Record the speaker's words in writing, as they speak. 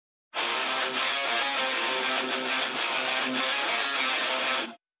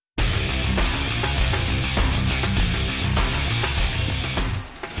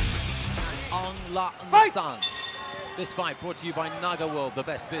Aung La N Sang. This fight brought to you by Naga World, the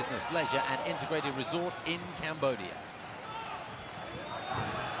best business, leisure and integrated resort in Cambodia.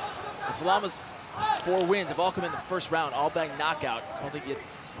 And Salama's 4 wins have all come in the first round, all by knockout. I don't think you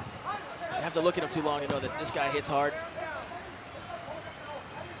have to look at him too long to know that this guy hits hard.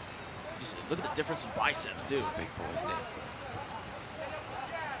 Just look at the difference in biceps, too. Big boys there.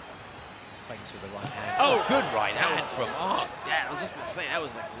 Feints with the right hand. Oh, good right hand from Aung. Yeah, I was just going to say, that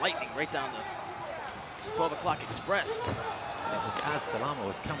was like lightning right down the 12 o'clock express. And it was as Salama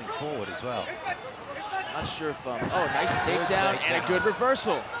was coming forward as well. Not sure if, oh, nice takedown and a good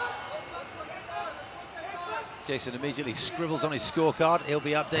reversal. Jason immediately scribbles on his scorecard. He'll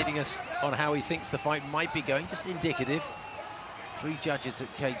be updating us on how he thinks the fight might be going, just indicative. 3 judges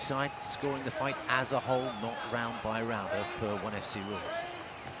at cage side, scoring the fight as a whole, not round by round, as per 1FC rules.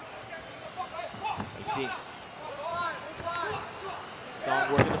 You see.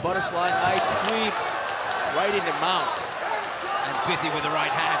 Song working the butterfly, nice sweep, right into mount. And busy with the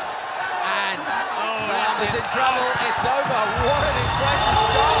right hand. And Salama's in trouble, it's over. What an impressive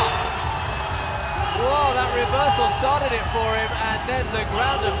start. Whoa, that reversal started it for him, and then the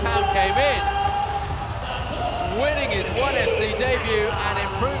ground and pound came in. Winning his 1FC debut and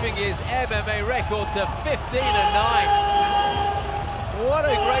improving his MMA record to 15-9. What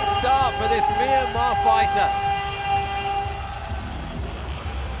a great start for this Myanmar fighter.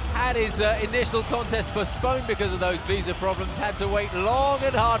 Had his initial contest postponed because of those visa problems, had to wait long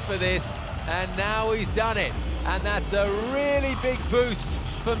and hard for this, and now he's done it. And that's a really big boost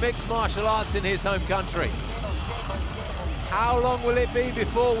for mixed martial arts in his home country. How long will it be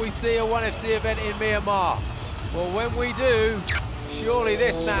before we see a 1FC event in Myanmar? Well, when we do, surely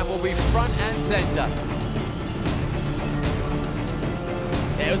this man will be front and center.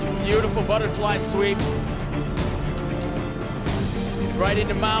 Yeah, it was a beautiful butterfly sweep. Right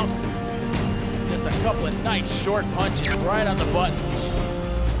into mount. Just a couple of nice short punches right on the button.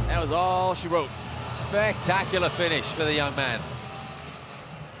 That was all she wrote. Spectacular finish for the young man.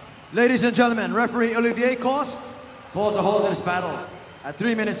 Ladies and gentlemen, referee Olivier Coste calls a halt to this battle at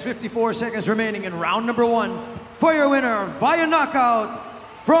 3 minutes 54 seconds remaining in round number 1. For your winner via knockout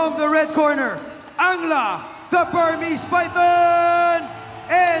from the red corner, Aung La, the Burmese Python,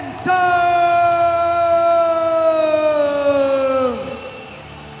 N Sang!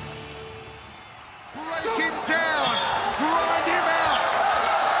 Break him down, grind him out.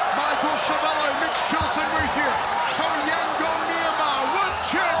 Michael Chavallo, Mitch Chilson with you from Yangon, Myanmar. 1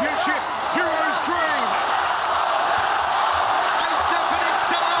 championship, hero's dream. A deafening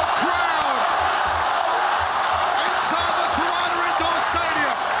sellout crowd inside the Toronto Indoor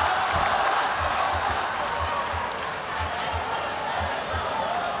Stadium.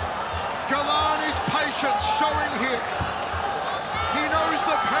 Galani's patience showing here. He knows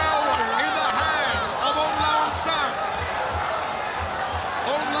the power in the hands of Aung La N Sang.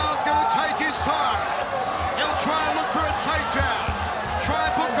 Aung La's going to take his time. He'll try and look for a takedown. Try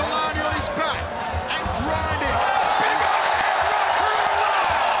and put Galani on his back and grind it. Big overhand right for Aung La!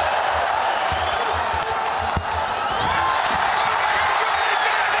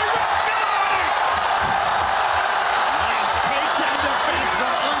 Nice takedown defense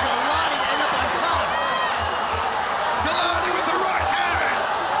from Aung La N and up on top. Galani with the right hands.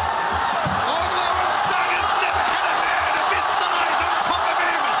 Aung La N Sang has never had a man of this size on top of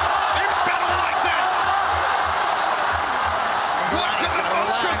him in battle like this. What can the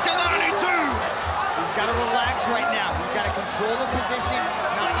monstrous Galani do? He's got to relax right now. He's got to control the position,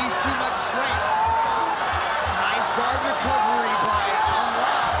 not use too much strength. Nice guard recovery by Aung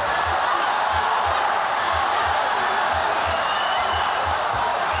La.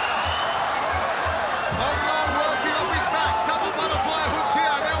 Aung La working off his back. Double butterfly hooks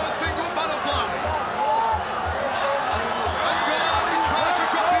here. Now a single butterfly. And Galani tries to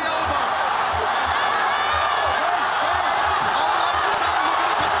drop the elbow. Aung La N Sang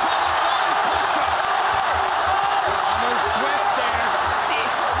looking to control and guard his posture. Almost swept there.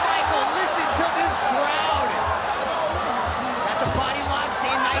 Steve, Michael, listen to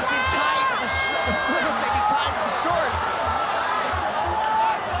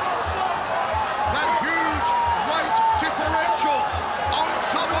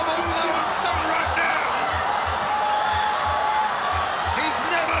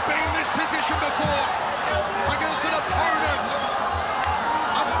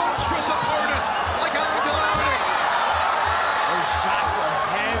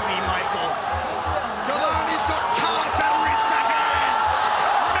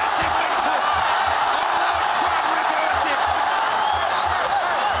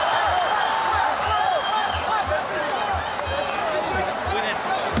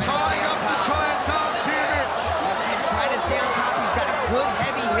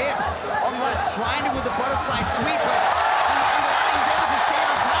my sweep, but he's able to stay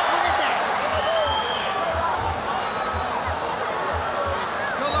on top. Look at that.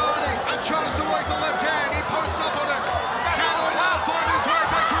 Galani, a chance to work the left hand. He posts up on it. Can Aung La find his way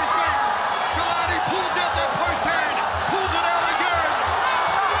back to his feet? Galani pulls out that post hand, pulls it out again.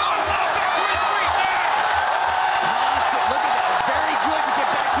 Aung La back to his feet there. Constant. Look at that. Very good to get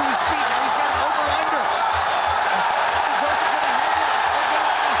back to his feet. Now he's got an over-under. He goes for the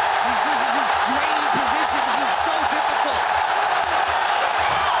headlock. He loses his draining position. This is so difficult.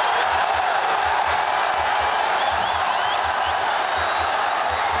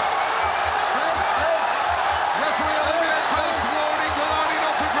 Referee Olivier Coast warning Galani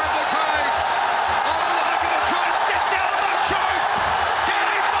not to grab the cage. Aung La gonna try and sit down on the choke. Can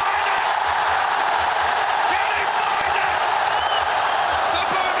he find it? Can he find it? The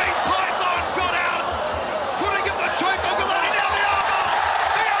Burmese Python got out. Putting in the choke on Galani. Now the armbar.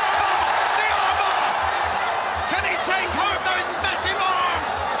 The armbar. The armbar. Can he take home those massive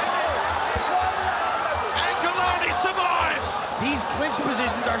arms? And Galani survives. These clinch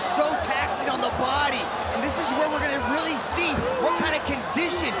positions are so taxing on the body, and this is where we're going to really see what kind of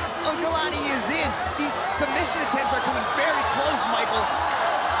condition Galani is in. These submission attempts are coming very close, Michael.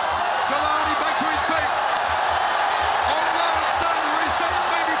 Galani back to his feet. Aung La N Sang resets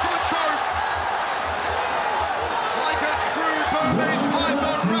maybe for the choke. Like a true Burmese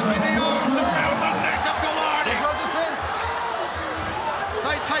Python, wrapping the arms around the neck of Galani.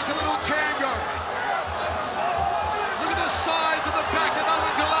 They take a little tango. Look at the size of the back of Aung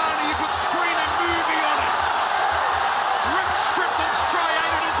Galani. You could screen a movie on it. Ripped, stripped, and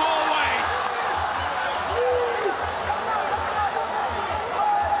striated as always.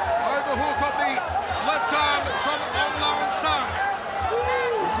 Overhook on the left arm from Aung La N Sang.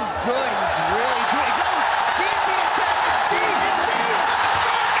 This is good. He's really doing it. Go! Guillotine attack. It's deep. It's deep.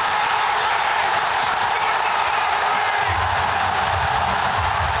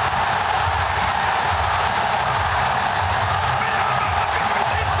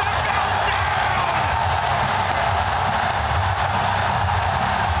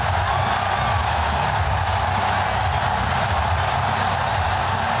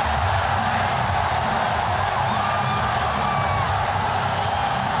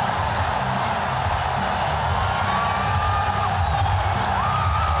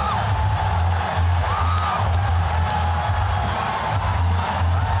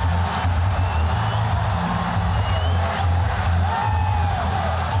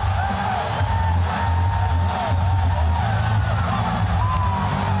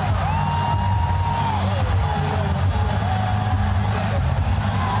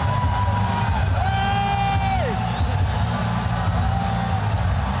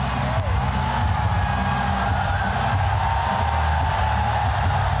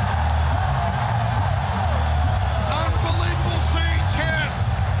 Unbelievable scenes here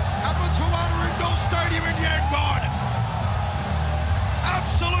at the Stadium in Yangon.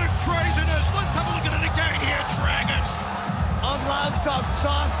 Absolute craziness. Let's have a look at it again here, Dragon. Aung La N Sang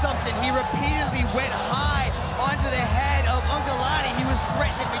saw something. He repeatedly went high onto the head of Galani. He was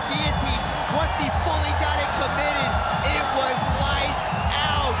threatening the guillotine. Once he fully got it committed, it was lights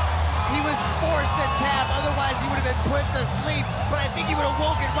out. He was forced to tap, otherwise he would have been put to sleep. But I think he would have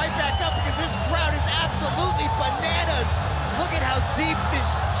woken right back up because this crowd is absolutely bananas. Look at how deep this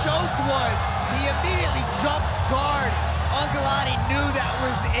choke was. He immediately jumps guard. Galani knew that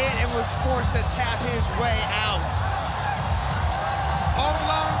was it and was forced to tap his way out. Aung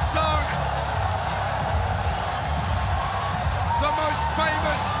La N Sang, the most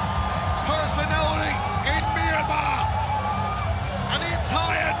famous personality in Myanmar. An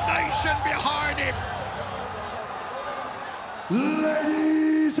entire nation behind him.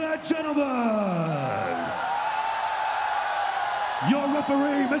 Ladies and gentlemen, your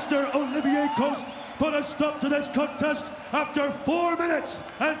referee, Mr. Olivier Coast, put a stop to this contest after 4 minutes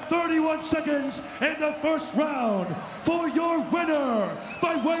and 31 seconds in the first round. For your winner,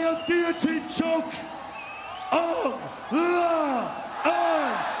 by way of guillotine choke, Aung La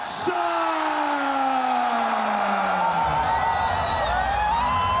N Sang!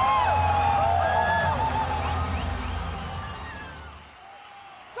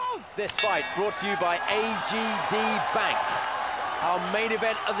 This fight brought to you by AGD Bank, our main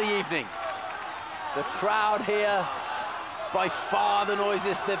event of the evening. The crowd here, by far the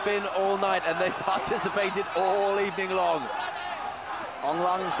noisiest they've been all night, and they've participated all evening long. Aung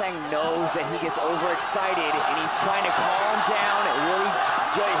La N Sang knows that he gets overexcited, and he's trying to calm down and really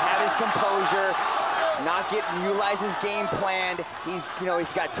have his composure. utilize his game plan. He's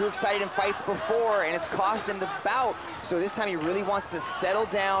got too excited in fights before, and it's cost him the bout. So this time he really wants to settle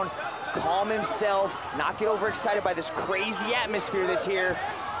down, calm himself, not get overexcited by this crazy atmosphere that's here,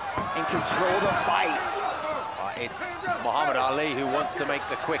 and control the fight. It's Muhammad Ali who wants to make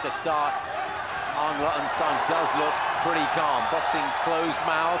the quicker start. Aung La N Sang does look pretty calm. Boxing closed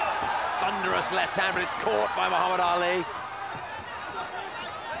mouth, thunderous left hand, but it's caught by Muhammad Ali.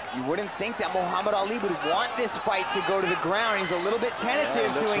 You wouldn't think that Muhammad Ali would want this fight to go to the ground. He's a little bit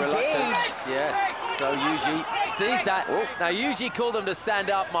tentative to engage. Yes, so Yuji sees that. Oh. Now Yuji called them to stand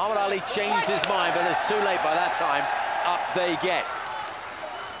up. Muhammad Ali changed his mind, but it's too late by that time. Up they get.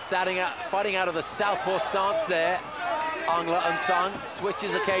 Fighting out of the southpaw stance there. Aung La N Sang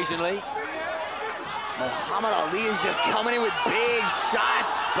switches occasionally. Muhammad Ali is just coming in with big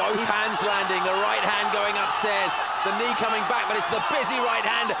shots. Both hands landing, the right hand going upstairs, the knee coming back, but it's the busy right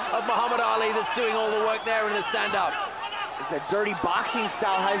hand of Muhammad Ali that's doing all the work there in the stand-up. It's a dirty boxing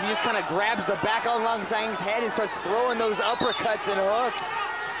style, how he just kind of grabs the back of Aung La N Sang's head and starts throwing those uppercuts and hooks.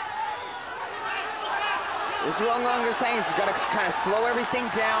 This is what Aung La N Sang has got to kind of slow everything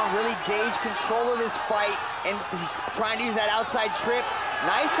down, really gauge control of this fight, and he's trying to use that outside trip.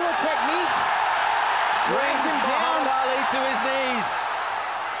 Nice little technique. Drags him down. Muhammad Ali to his knees.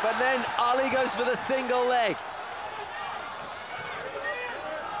 But then Ali goes for the single leg.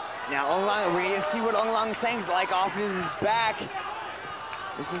 Now we're going to see what Aung La N Sang's like off of his back.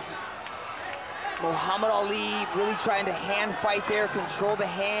 This is Muhammad Ali really trying to hand fight there, control the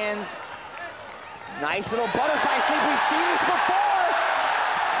hands. Nice little butterfly sleep. We've seen this before.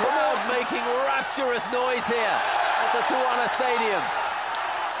 Crowd making rapturous noise here at the Tuana Stadium.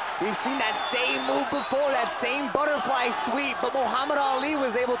 We've seen that same move before, that same butterfly sweep, but Muhammad Ali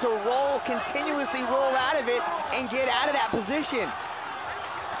was able to continuously roll out of it and get out of that position.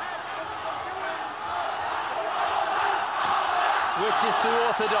 Switches to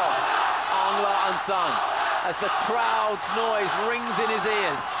orthodox, Aung La N Sang, as the crowd's noise rings in his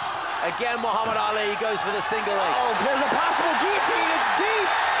ears. Again, Muhammad Ali goes for the single leg. Oh, there's a possible guillotine, it's deep.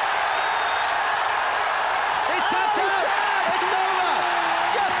 He's tapped out, it's over.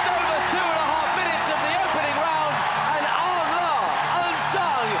 Just over 2.5 minutes of the opening round, and Aung La N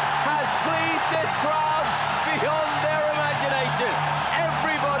Sang has pleased this crowd beyond their imagination.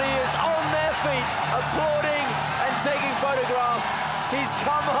 Everybody is on their feet, applauding and taking photographs. He's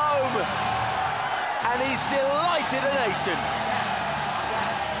come home, and he's delighted a nation.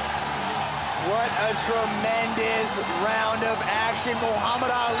 What a tremendous round of action. Muhammad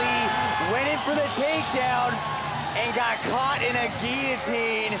Ali went in for the takedown and got caught in a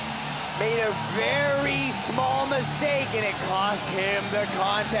guillotine. Made a very small mistake, and it cost him the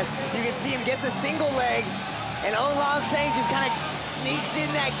contest. You can see him get the single leg, and Aung La N Sang just kind of sneaks in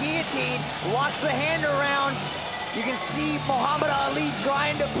that guillotine, walks the hand around. You can see Muhammad Ali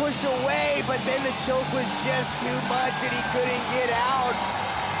trying to push away, but then the choke was just too much, and he couldn't get out.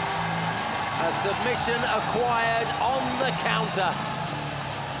 A submission acquired on the counter.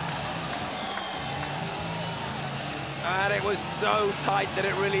 And it was so tight that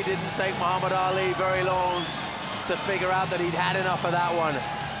it really didn't take Muhammad Ali very long to figure out that he'd had enough of that one.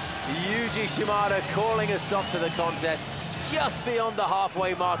 Yuji Shimada calling a stop to the contest just beyond the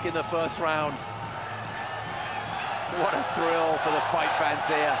halfway mark in the first round. What a thrill for the fight fans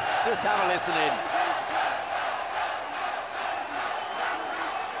here. Just have a listen in.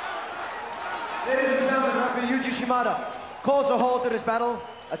 Ladies and gentlemen, referee Yuji Shimada calls a halt to this battle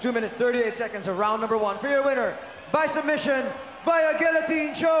at 2 minutes 38 seconds of round number 1. For your winner, by submission, via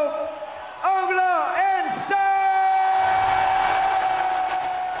guillotine choke, Aung La N Sang!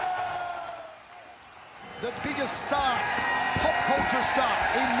 The biggest star, pop culture star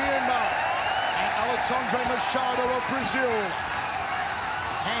in Myanmar, and Alexandre Machado of Brazil.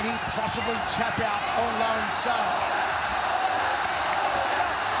 Can he possibly tap out Aung La N Sang?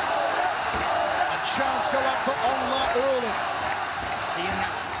 Chance go up for Aung La early. Seeing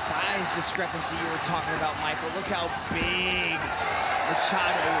that size discrepancy you were talking about, Michael. Look how big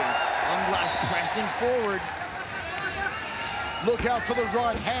Machado is. Aung La's pressing forward. Look out for the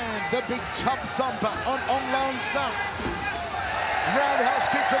right hand, the big chub thumper on Aung La N Sang. Roundhouse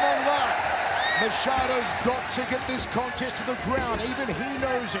kick from Aung La. Machado's got to get this contest to the ground. Even he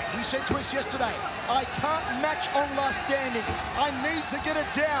knows it. He said to us yesterday, I can't match Aung La standing. I need to get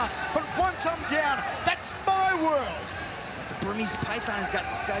it down. But once I'm down, that's my world. The Burmese Python has got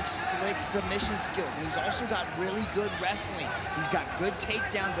such slick submission skills, and he's also got really good wrestling. He's got good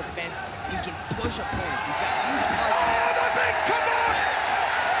takedown defense. He can push opponents. He's got huge cardio. Oh, the big kibosh!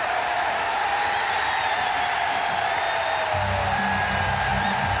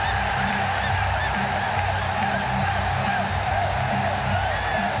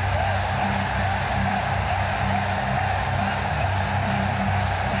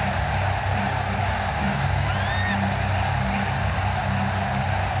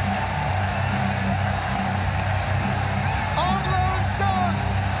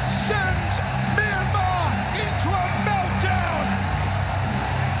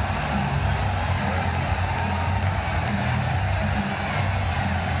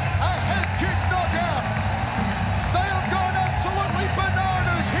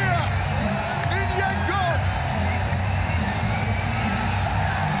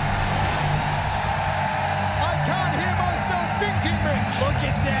 Look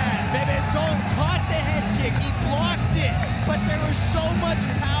at that. Bebezon caught the head kick. He blocked it. But there was so much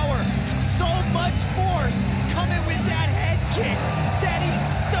power, so much force coming with that head kick that he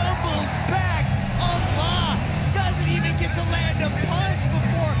stumbles back. Aung La doesn't even get to land a punch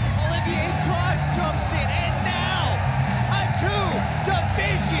before Olivier Coste jumps in. And now, a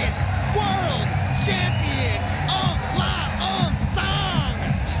two-division world champion, Aung La N Sang.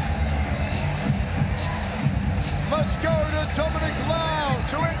 Let's go to Dominic Lau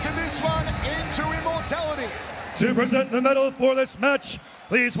to enter this one into immortality. To present the medal for this match,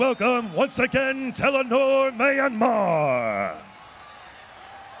 please welcome once again Telenor Myanmar.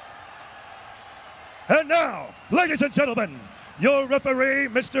 And now, ladies and gentlemen, your referee,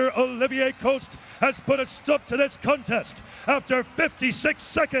 Mr. Olivier Coste, has put a stop to this contest after 56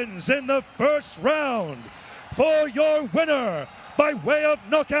 seconds in the first round. For your winner, by way of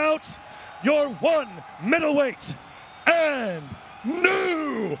knockout, your one middleweight and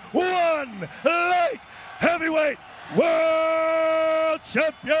new one light heavyweight world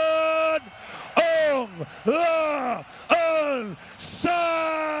champion, Aung La N Sang.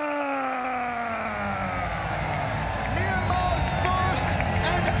 Myanmar's first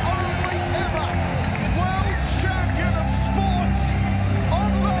and only ever world champion of sports,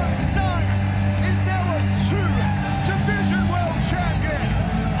 Aung La N Sang, is now a two-division world champion,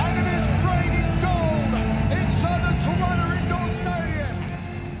 and it is raining gold inside the Toronto Indoor Stadium.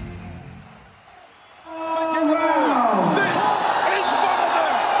 Unforgettable. This is one of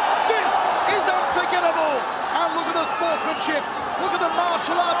them. This is unforgettable. And look at the sportsmanship. Look at the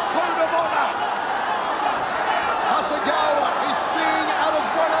martial arts code of honor. Hasegawa is seeing out of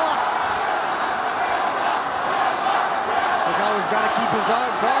one eye. Hasegawa's got to keep his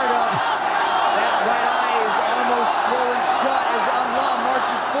guard up. That right eye is almost swollen shut as Aung La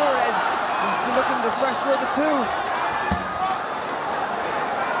marches forward as he's looking the fresher of the two.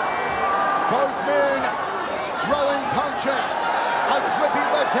 Both men throwing punches. A whipping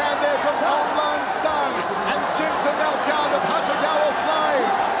left hand there from Aung La N Sang and sends the mouth guard of Hasegawa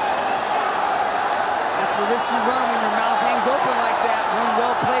flying. That's a risky run when your mouth hangs open like that. One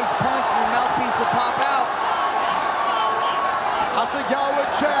well-placed punch and your mouthpiece will pop out. Hasegawa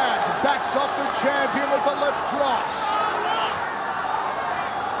jabs, backs off the champion with the left cross.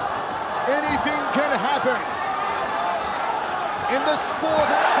 Anything can happen in the sport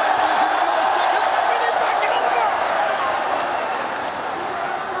of changes in milliseconds. Spinning back over.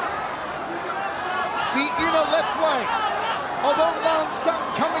 The inner left way of Aung La N Sang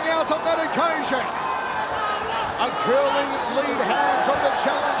coming out on that occasion. A curling lead hand from the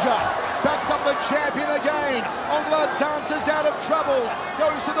challenger. Backs up the champion again. Aung La dances out of trouble.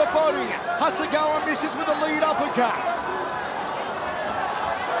 Goes to the body. Hasegawa misses with a lead uppercut.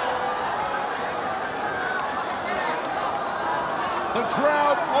 The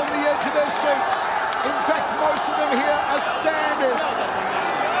crowd on the edge of their seats. In fact, most of them here are standing.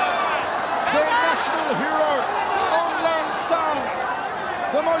 Their national hero, Aung La N Sang,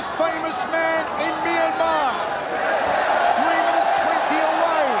 the most famous man in Myanmar. 3 minutes 20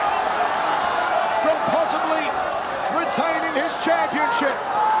 away from possibly retaining his championship.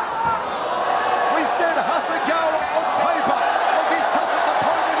 We said Hasegawa on paper was his toughest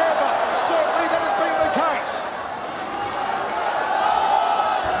opponent ever. Certainly that has been the case.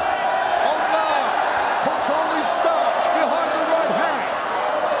 Aung La puts all his starch behind the right hand.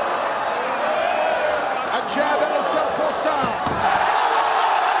 A jab at a southpaw stance.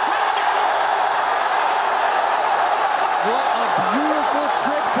 What a beautiful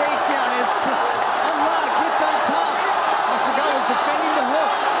trip takedown as Aung La gets on top. Hasegawa's defending the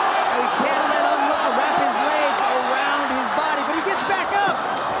hooks. And he can't let Aung La wrap his legs around his body, but he gets back up.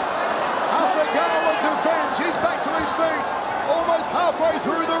 Hasegawa defends. He's back to his feet. Almost halfway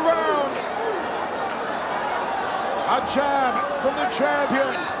through the round. A jab from the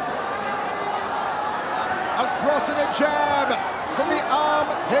champion. A cross and a jab from the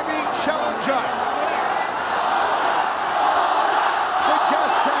arm-heavy challenger. The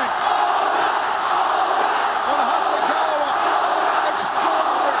gas tank on Hasegawa.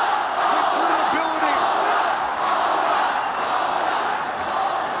 Extraordinary with durability.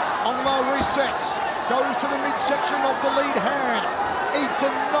 Aung La resets, goes to the midsection of the lead hand. Eats a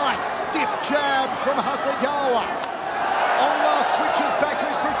nice stiff jab from Hasegawa. Aung La switches back to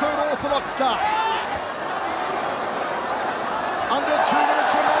his preferred orthodox stance. Under 2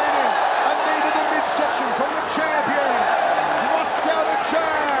 minutes remaining. A knee to the midsection from the champion. Thrusts out a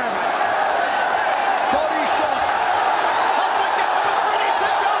jab. Body shots. Hasegawa's ready to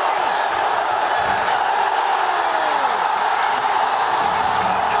go.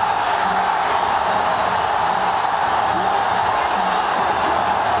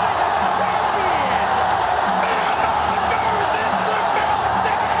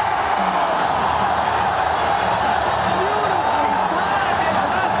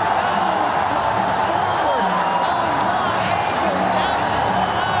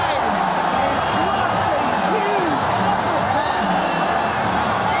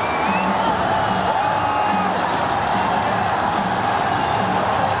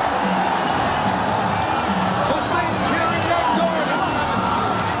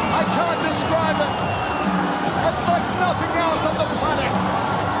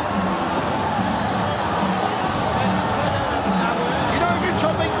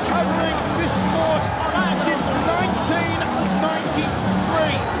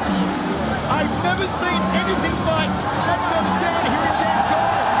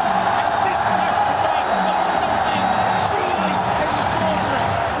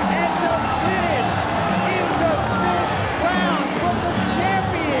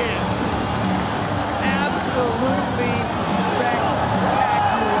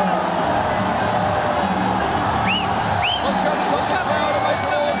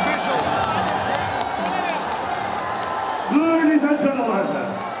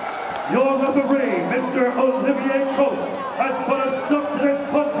 Your referee, Mr. Olivier Coast, has put a stop to this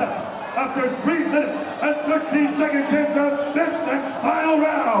contest after 3 minutes and 13 seconds in the 5th and final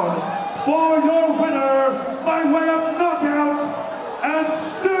round. For your winner, by way of